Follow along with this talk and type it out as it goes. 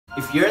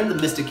If you're in the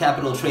Mr.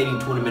 Capital trading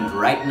tournament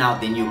right now,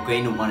 then you're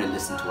going to want to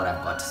listen to what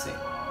I've got to say.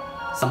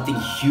 Something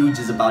huge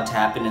is about to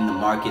happen in the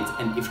markets,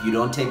 and if you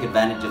don't take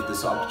advantage of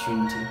this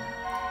opportunity,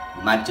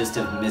 you might just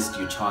have missed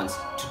your chance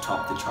to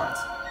top the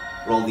charts.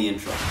 Roll the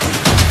intro.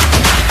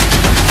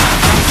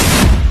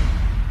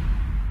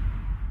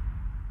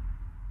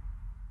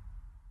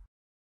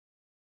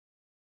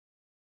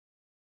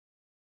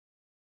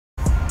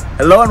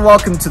 Hello and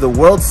welcome to the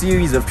World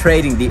Series of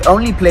Trading, the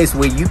only place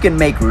where you can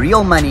make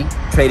real money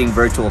trading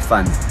virtual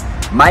funds.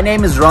 My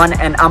name is Ron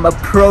and I'm a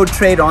pro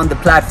trader on the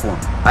platform.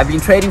 I've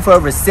been trading for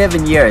over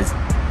 7 years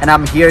and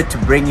I'm here to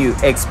bring you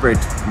expert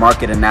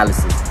market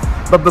analysis.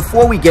 But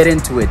before we get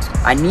into it,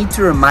 I need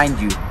to remind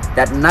you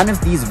that none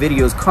of these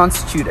videos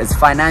constitute as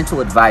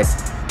financial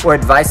advice or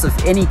advice of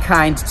any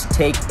kind to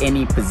take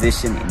any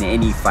position in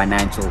any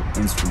financial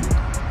instrument.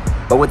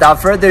 But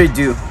without further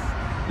ado,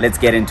 let's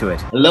get into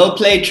it. Hello,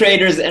 play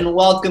traders, and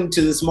welcome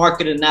to this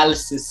market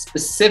analysis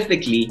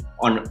specifically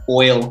on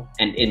oil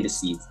and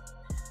indices.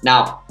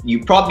 Now,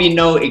 you probably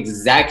know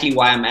exactly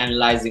why I'm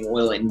analyzing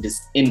oil and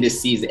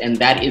indices, and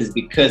that is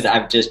because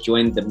I've just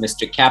joined the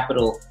Mr.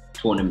 Capital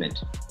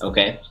tournament.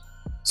 Okay,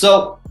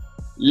 so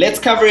let's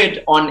cover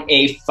it on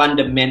a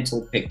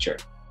fundamental picture.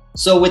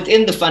 So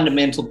within the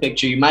fundamental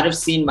picture, you might have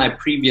seen my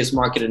previous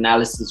market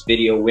analysis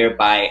video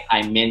whereby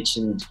I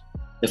mentioned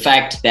the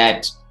fact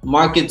that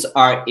markets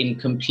are in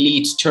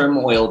complete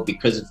turmoil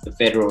because of the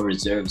Federal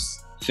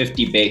Reserve's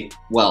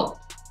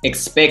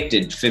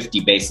expected 50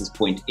 basis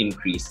point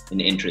increase in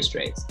interest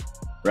rates,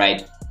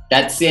 right?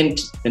 That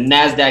sent the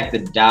NASDAQ, the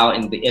Dow,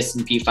 and the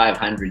SP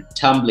 500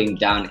 tumbling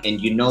down.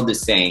 And you know the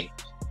saying,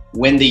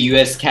 when the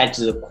US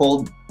catches a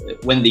cold,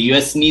 when the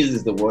US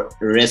sneezes, the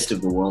rest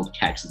of the world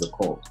catches a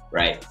cold,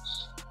 right?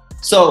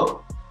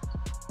 So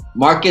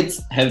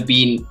markets have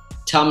been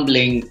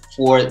tumbling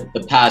for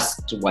the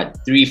past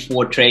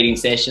 3-4 trading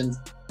sessions,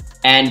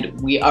 and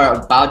we are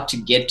about to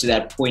get to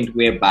that point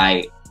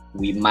whereby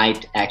we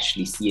might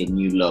actually see a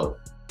new low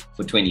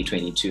for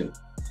 2022.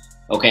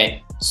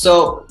 Okay,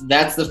 so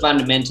that's the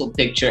fundamental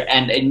picture,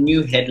 and a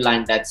new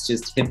headline that's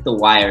just hit the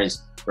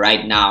wires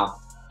right now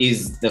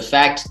is the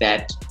fact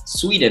that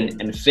Sweden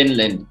and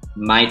Finland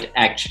might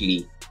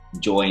actually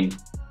join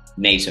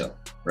NATO,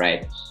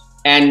 right?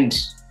 And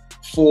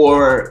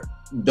for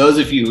those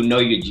of you who know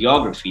your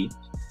geography,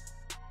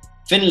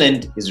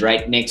 Finland is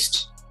right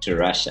next to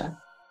Russia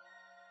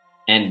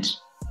and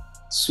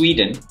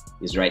Sweden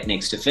is right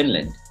next to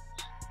Finland.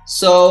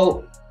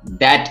 So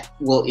that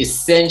will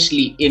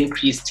essentially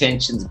increase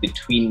tensions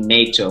between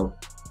NATO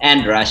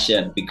and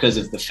Russia because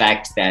of the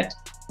fact that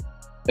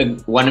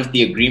one of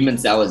the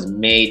agreements that was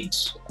made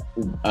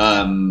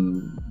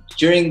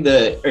during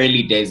the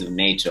early days of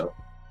NATO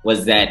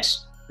was that,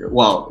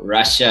 well,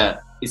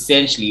 Russia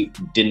essentially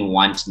didn't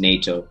want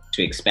NATO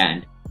to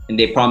expand and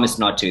they promised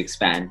not to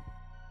expand.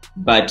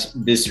 But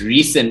this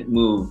recent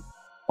move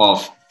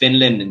of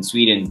Finland and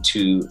Sweden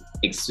to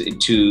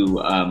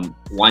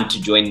want to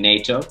join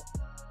NATO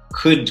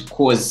could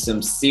cause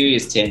some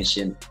serious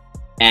tension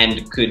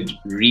and could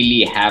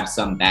really have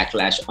some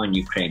backlash on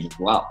Ukraine as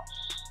well.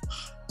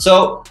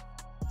 So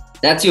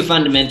that's your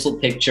fundamental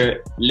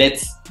picture.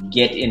 Let's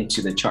get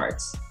into the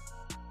charts,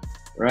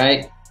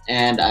 right?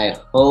 And I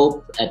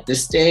hope at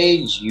this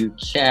stage you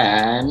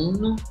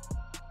can,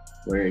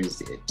 where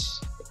is it?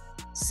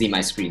 See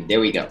my screen,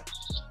 there we go.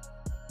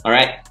 All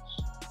right,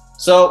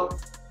 so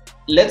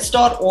let's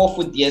start off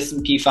with the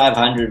S&P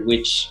 500,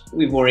 which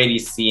we've already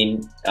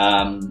seen.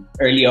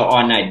 Earlier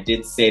on, I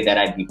did say that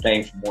I'd be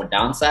playing for more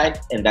downside,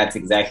 and that's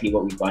exactly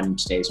what we got in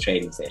today's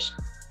trading session.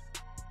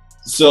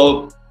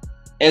 So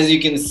as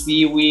you can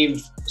see,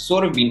 we've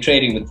sort of been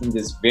trading within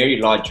this very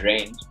large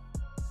range.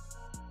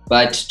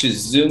 But to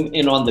zoom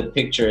in on the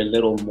picture a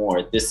little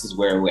more, this is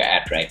where we're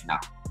at right now,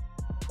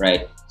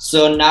 right?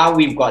 So now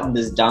we've gotten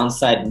this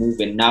downside move,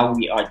 and now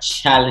we are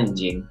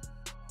challenging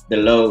the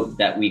low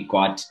that we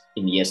got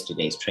in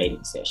yesterday's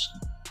trading session.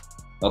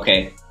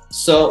 Okay,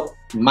 so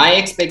my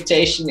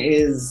expectation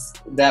is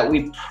that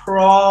we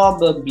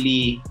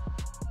probably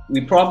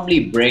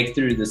break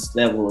through this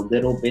level a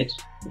little bit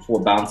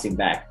before bouncing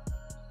back.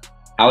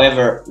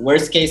 However,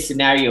 worst case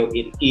scenario,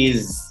 it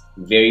is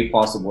very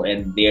possible,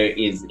 and there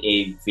is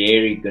a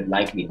very good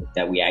likelihood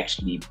that we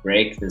actually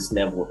break this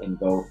level and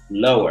go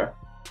lower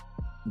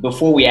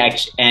before we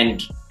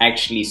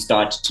actually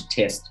start to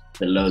test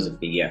the lows of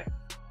the year.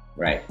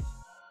 Right,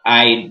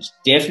 I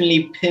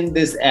definitely pin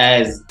this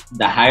as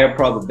the higher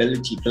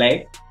probability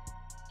play.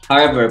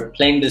 However,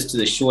 playing this to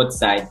the short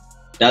side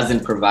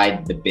doesn't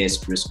provide the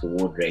best risk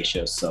reward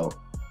ratio, so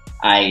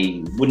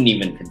I wouldn't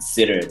even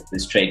consider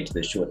this trade to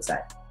the short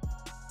side.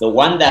 The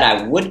one that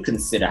I would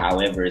consider,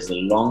 however, is a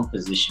long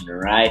position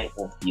right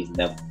off these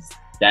levels.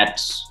 That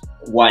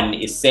one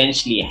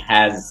essentially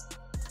has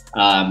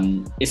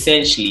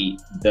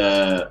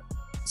the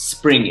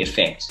spring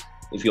effect,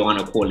 if you want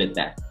to call it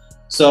that.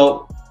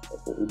 So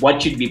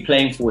what you'd be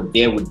playing for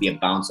there would be a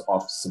bounce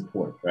off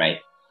support, right?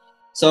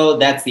 So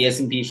that's the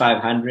S&P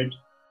 500.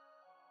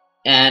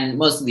 And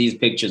most of these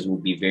pictures will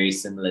be very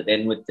similar.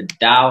 Then with the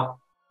Dow,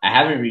 I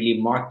haven't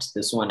really marked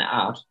this one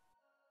out.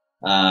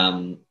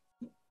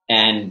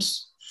 And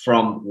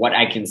from what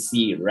I can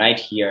see right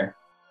here,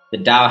 the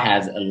Dow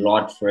has a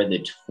lot further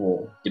to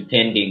fall,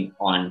 depending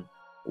on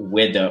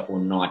whether or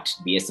not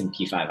the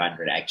S&P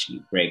 500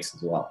 actually breaks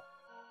as well.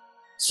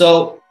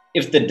 So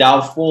if the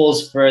Dow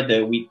falls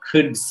further, we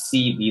could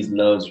see these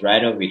lows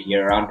right over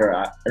here,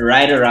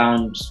 right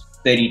around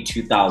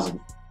 32,000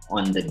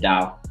 on the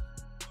Dow.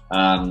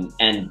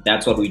 And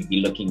that's what we'd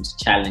be looking to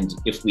challenge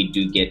if we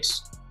do get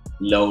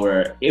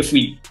lower, if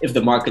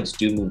the markets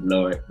do move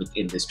lower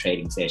within this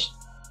trading session.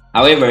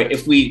 However,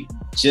 if we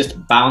just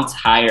bounce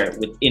higher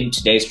within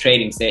today's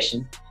trading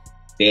session,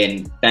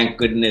 then thank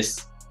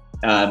goodness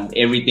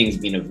everything's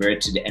been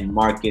averted and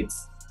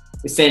markets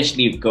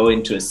essentially go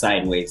into a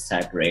sideways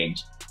type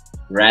range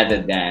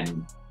rather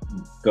than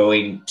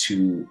going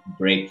to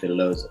break the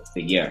lows of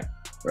the year,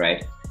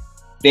 right?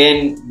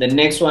 Then the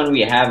next one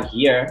we have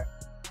here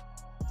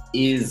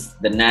is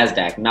the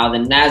NASDAQ. Now the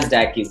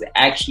NASDAQ is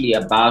actually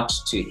about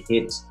to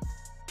hit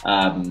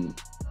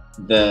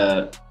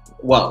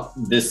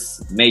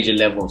this major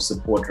level of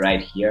support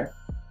right here.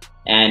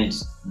 And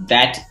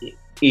that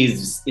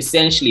is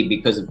essentially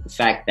because of the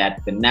fact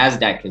that the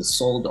NASDAQ has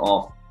sold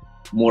off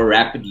more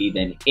rapidly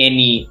than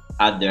any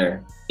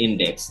other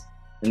index.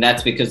 And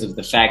that's because of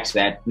the fact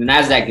that the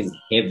NASDAQ is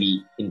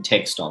heavy in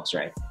tech stocks,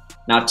 right?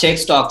 Now, tech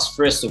stocks,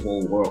 first of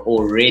all, were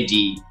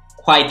already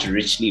quite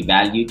richly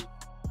valued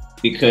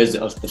because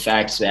of the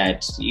fact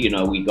that, you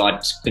know, we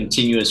got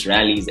continuous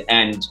rallies.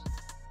 And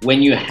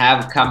when you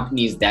have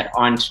companies that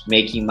aren't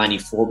making money,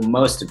 for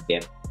most of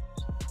them,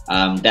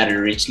 that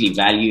are richly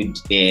valued,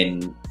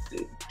 then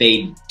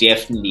they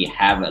definitely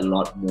have a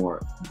lot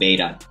more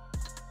beta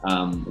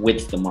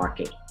with the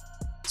market.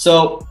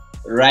 So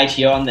right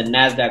here on the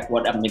NASDAQ,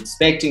 what I'm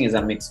expecting is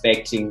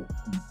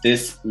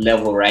this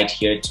level right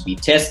here to be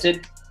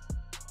tested.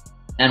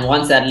 And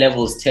once that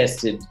level is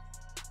tested,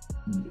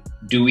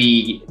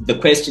 the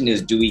question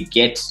is, do we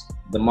get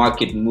the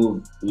market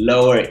move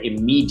lower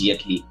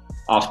immediately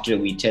after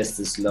we test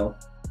this low?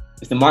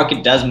 If the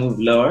market does move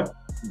lower,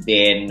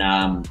 then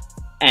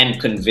and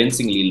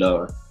convincingly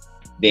lower,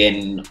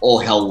 then all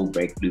hell will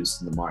break loose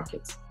in the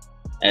markets.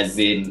 As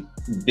in,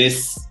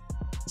 this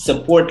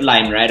support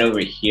line right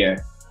over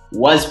here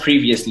was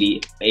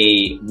previously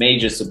a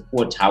major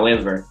support.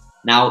 However,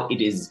 now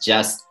it is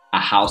just a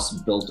house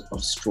built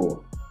of straw.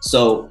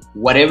 So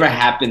whatever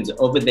happens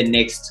over the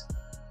next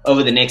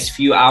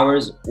few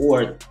hours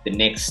or the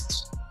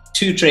next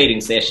 2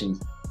 trading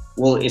sessions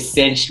will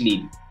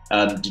essentially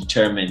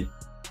determine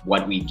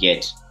what we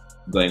get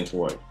going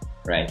forward,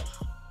 right?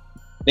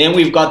 Then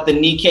we've got the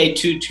Nikkei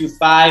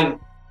 225,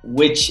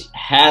 which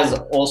has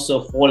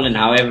also fallen.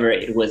 However,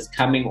 it was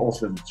coming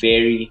off a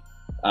very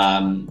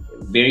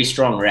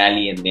strong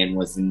rally and then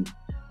was in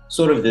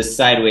sort of this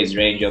sideways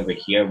range over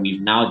here.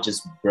 We've now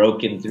just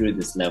broken through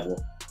this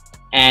level.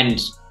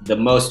 And the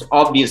most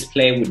obvious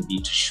play would be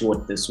to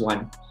short this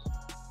one.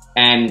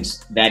 And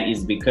that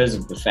is because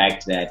of the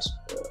fact that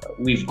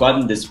we've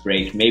gotten this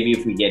break. Maybe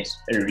if we get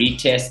a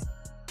retest,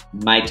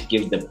 might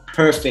give the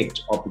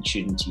perfect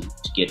opportunity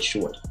to get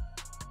short.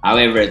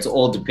 However, it's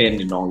all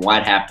dependent on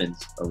what happens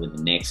over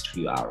the next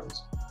few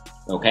hours,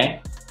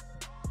 okay?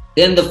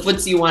 Then the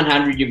FTSE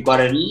 100, you've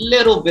got a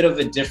little bit of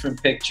a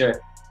different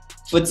picture.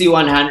 FTSE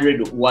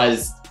 100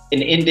 was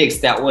an index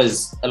that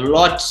was a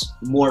lot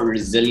more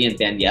resilient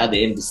than the other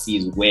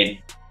indices when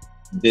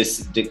this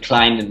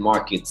decline in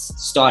markets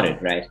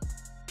started, right?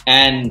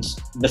 And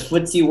the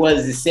FTSE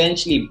was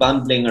essentially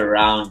bumbling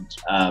around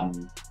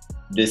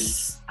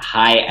this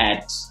high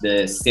at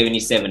the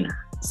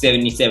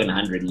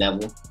 7,700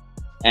 level.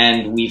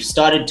 And we've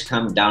started to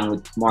come down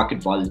with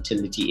market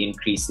volatility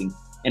increasing.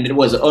 And it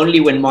was only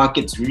when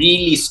markets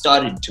really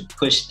started to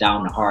push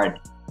down hard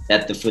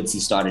that the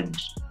FTSE started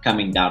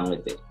coming down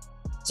with it.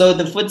 So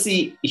the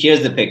FTSE,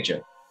 here's the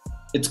picture.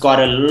 It's got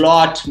a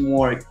lot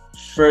more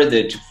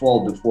further to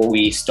fall before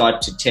we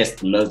start to test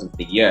the lows of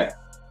the year.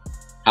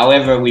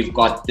 However, we've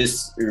got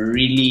this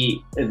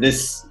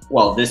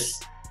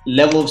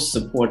level of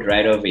support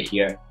right over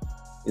here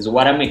is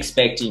what I'm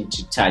expecting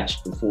to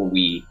touch before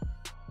we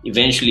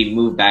eventually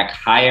move back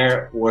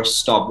higher or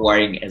stop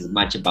worrying as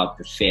much about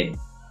the Fed,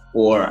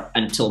 or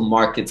until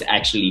markets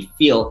actually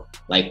feel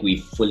like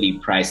we've fully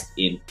priced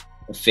in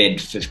a Fed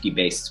 50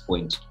 basis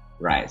point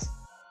rise.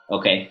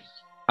 Okay.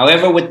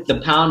 However, with the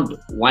pound,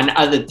 one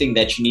other thing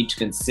that you need to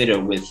consider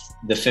with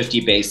the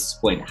 50 basis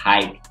point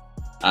hike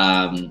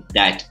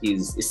that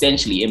is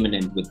essentially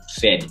imminent with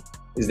the Fed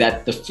is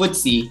that the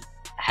FTSE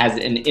has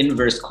an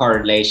inverse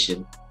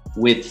correlation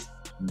with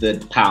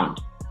the pound.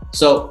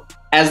 So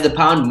as the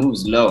pound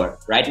moves lower,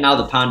 right now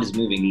the pound is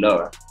moving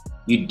lower,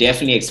 you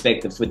definitely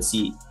expect the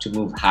FTSE to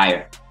move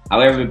higher.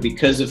 However,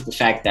 because of the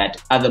fact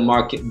that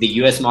the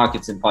US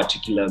markets in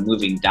particular are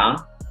moving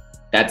down,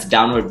 that's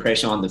downward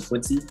pressure on the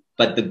FTSE.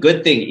 But the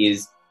good thing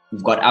is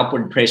we've got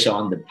upward pressure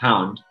on the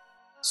pound.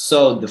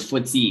 So the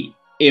FTSE,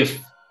 if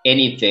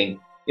anything,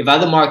 if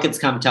other markets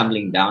come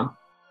tumbling down,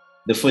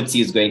 the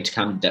FTSE is going to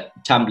come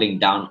tumbling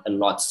down a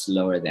lot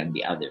slower than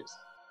the others.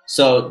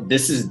 So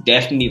this is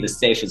definitely the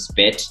safest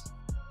bet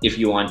if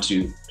you want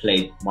to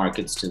play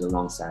markets to the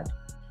long side.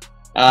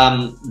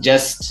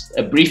 Just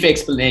a brief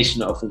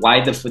explanation of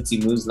why the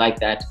FTSE moves like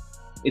that.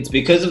 It's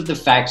because of the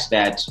fact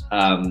that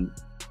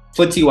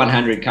FTSE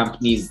 100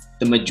 companies,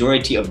 the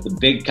majority of the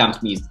big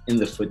companies in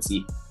the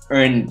FTSE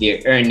earn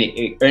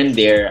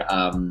their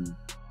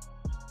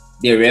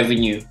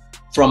revenue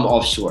from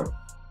offshore.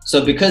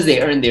 So because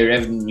they earn their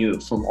revenue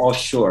from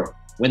offshore,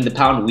 when the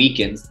pound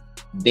weakens,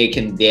 they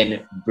can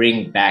then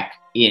bring back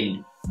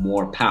in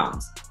more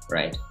pounds,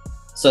 right?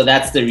 So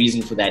that's the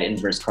reason for that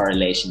inverse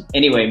correlation.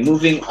 Anyway,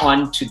 moving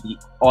on to the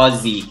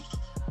Aussie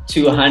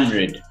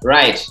 200,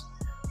 right?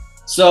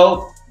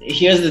 So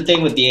here's the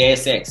thing with the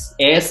ASX.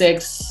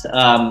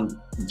 ASX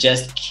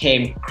just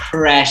came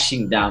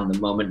crashing down the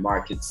moment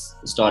markets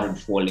started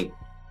falling.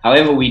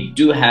 However, we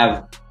do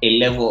have a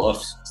level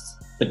of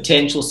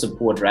potential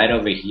support right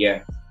over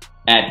here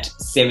at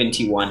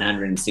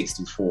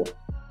 7,164.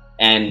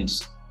 And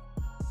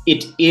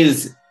it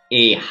is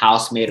a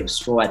house made of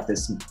straw at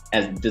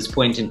this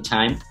point in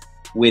time,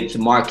 with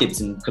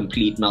markets in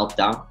complete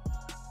meltdown.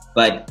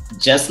 But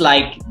just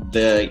like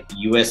the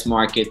US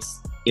markets,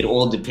 it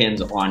all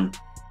depends on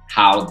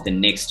how the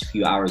next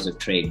few hours of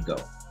trade go.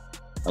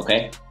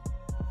 Okay.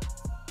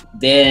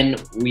 Then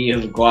we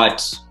have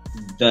got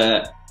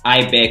the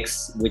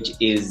IBEX, which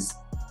is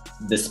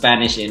the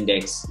Spanish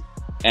index,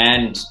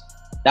 and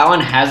that one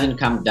hasn't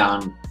come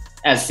down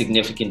as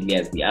significantly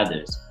as the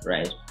others,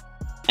 right?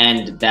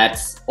 And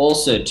that's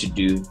also to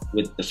do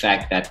with the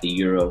fact that the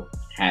euro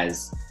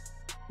has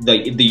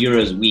the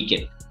euro's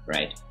weakened,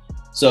 right?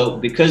 So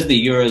because the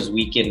euro's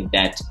weakened,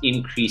 that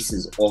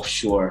increases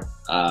offshore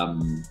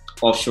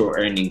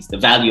earnings, the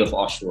value of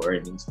offshore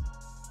earnings.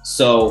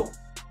 So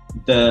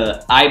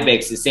the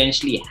IBEX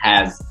essentially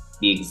has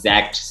the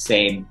exact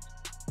same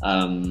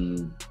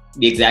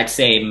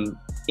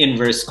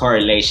inverse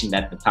correlation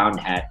that the pound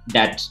had,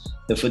 that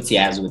the FTSE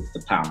has with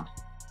the pound.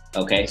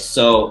 Okay,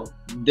 so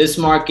this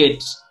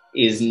market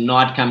is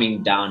not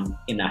coming down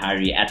in a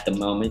hurry at the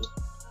moment.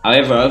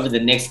 However, over the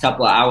next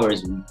couple of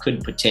hours, we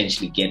could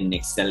potentially get an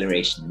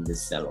acceleration in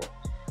this sell-off.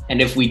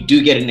 And if we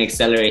do get an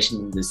acceleration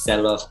in this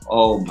sell-off,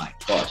 oh my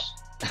gosh,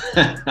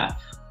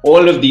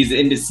 all of these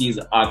indices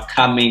are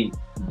coming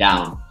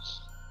down.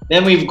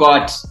 Then we've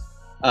got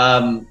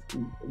the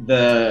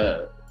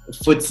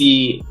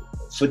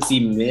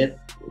FTSE mid.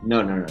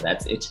 No,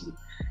 that's Italy.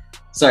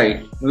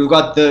 Sorry, we've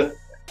got the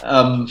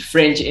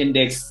French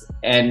index,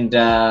 and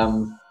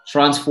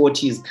France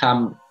 40 has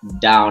come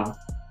down,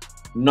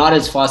 not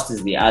as fast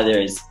as the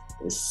others.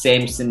 The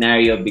same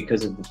scenario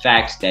because of the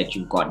fact that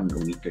you've gotten a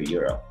weaker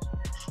euro.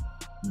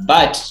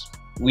 But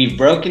we've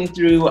broken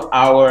through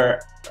our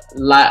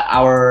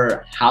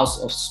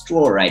house of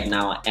straw right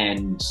now,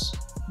 and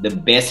the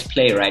best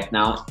play right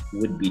now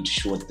would be to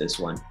short this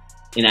one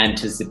in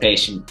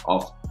anticipation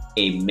of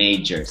a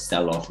major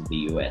sell-off of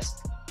the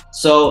US.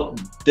 So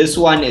this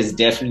one is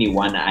definitely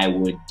one I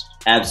would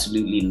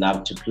absolutely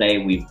love to play.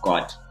 We've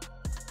got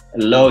a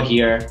low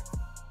here,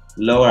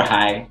 lower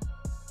high,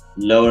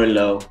 lower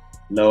low,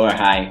 lower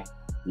high,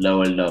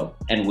 lower low,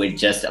 and we're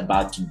just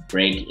about to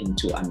break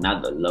into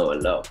another lower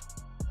low.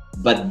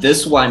 But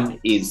this one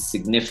is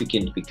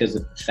significant because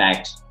of the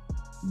fact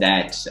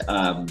that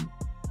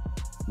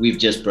we've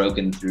just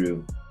broken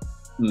through,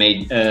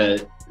 made a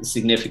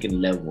significant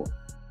level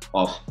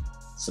of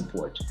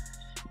support.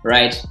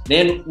 Right,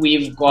 then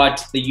we've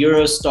got the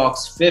Euro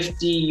Stoxx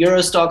 50. Euro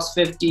Stoxx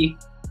 50,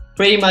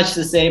 pretty much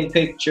the same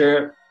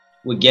picture.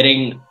 We're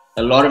getting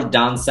a lot of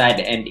downside,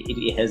 and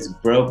it has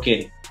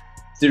broken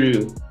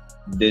through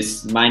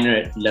this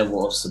minor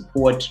level of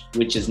support,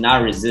 which is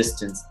now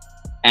resistance,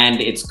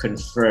 and it's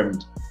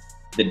confirmed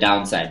the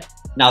downside.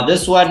 Now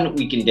this one,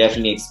 we can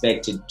definitely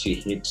expect it to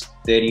hit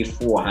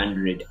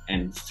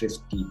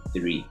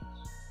 3,453.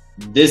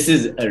 This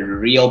is a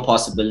real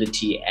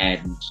possibility,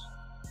 and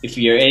if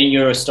you're in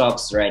Euro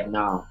Stoxx right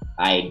now,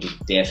 I'd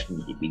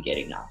definitely be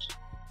getting out.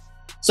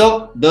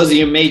 So those are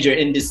your major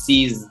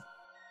indices.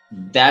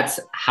 That's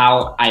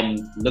how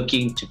I'm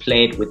looking to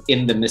play it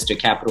within the Mr.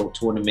 Capital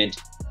tournament.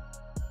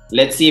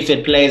 Let's see if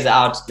it plays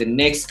out. The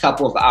next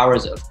couple of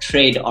hours of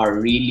trade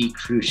are really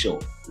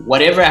crucial.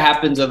 Whatever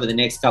happens over the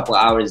next couple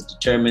of hours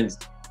determines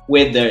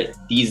whether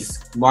these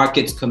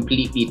markets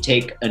completely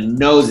take a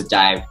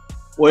nosedive,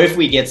 or if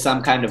we get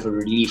some kind of a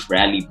relief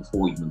rally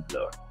before we move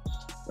lower,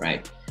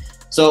 right?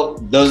 So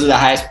those are the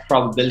highest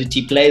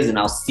probability plays, and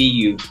I'll see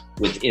you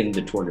within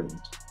the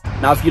tournament.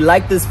 Now, if you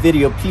like this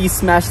video, please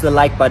smash the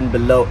like button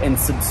below and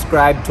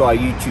subscribe to our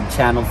YouTube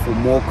channel for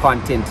more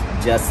content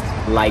just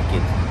like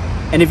it.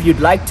 And if you'd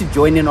like to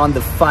join in on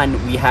the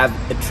fun, we have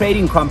a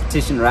trading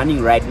competition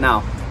running right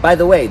now. By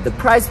the way, the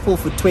prize pool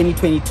for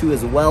 2022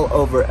 is well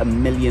over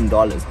 $1 million,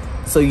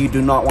 so you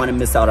do not want to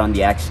miss out on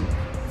the action.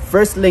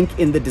 First link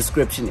in the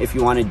description if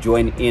you want to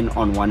join in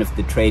on one of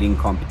the trading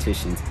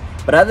competitions.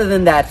 But other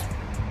than that,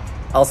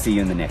 I'll see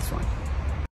you in the next one.